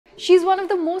She's one of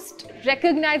the most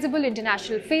recognizable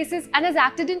international faces and has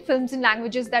acted in films in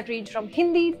languages that range from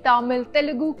Hindi, Tamil,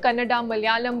 Telugu, Kannada,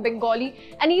 Malayalam, Bengali,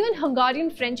 and even Hungarian,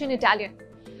 French and Italian.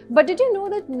 But did you know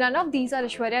that none of these are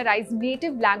Aishwarya Rai's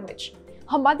native language?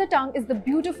 Her mother tongue is the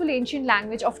beautiful ancient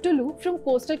language of Tulu from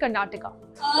coastal Karnataka.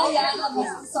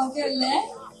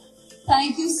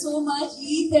 Thank you so much.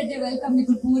 Welcome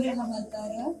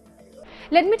to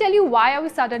Let me tell you why I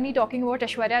was suddenly talking about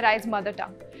Aishwarya Rai's mother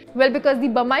tongue. Well, because the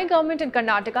Bommai government in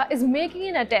Karnataka is making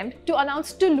an attempt to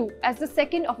announce Tulu as the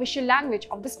second official language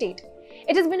of the state.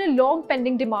 It has been a long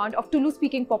pending demand of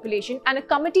Tulu-speaking population and a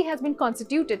committee has been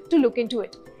constituted to look into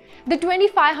it. The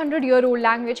 2,500-year-old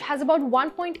language has about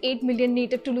 1.8 million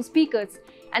native Tulu speakers,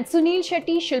 and Suniel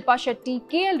Shetty, Shilpa Shetty,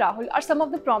 Rahul are some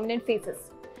of the prominent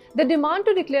faces. The demand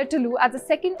to declare Tulu as a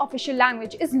second official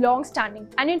language is long-standing,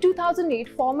 and in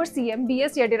 2008, former CM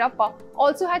B.S. Yediyurappa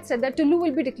also had said that Tulu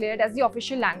will be declared as the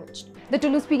official language. The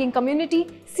Tulu-speaking community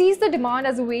sees the demand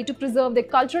as a way to preserve their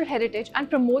cultural heritage and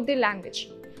promote their language.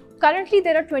 Currently,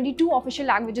 there are 22 official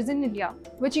languages in India,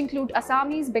 which include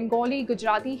Assamese, Bengali,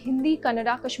 Gujarati, Hindi,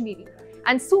 Kannada, Kashmiri.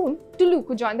 And soon, Tulu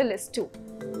could join the list too.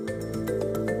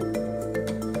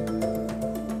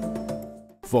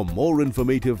 For more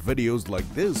informative videos like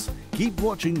this, keep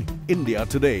watching India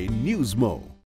Today News Mo.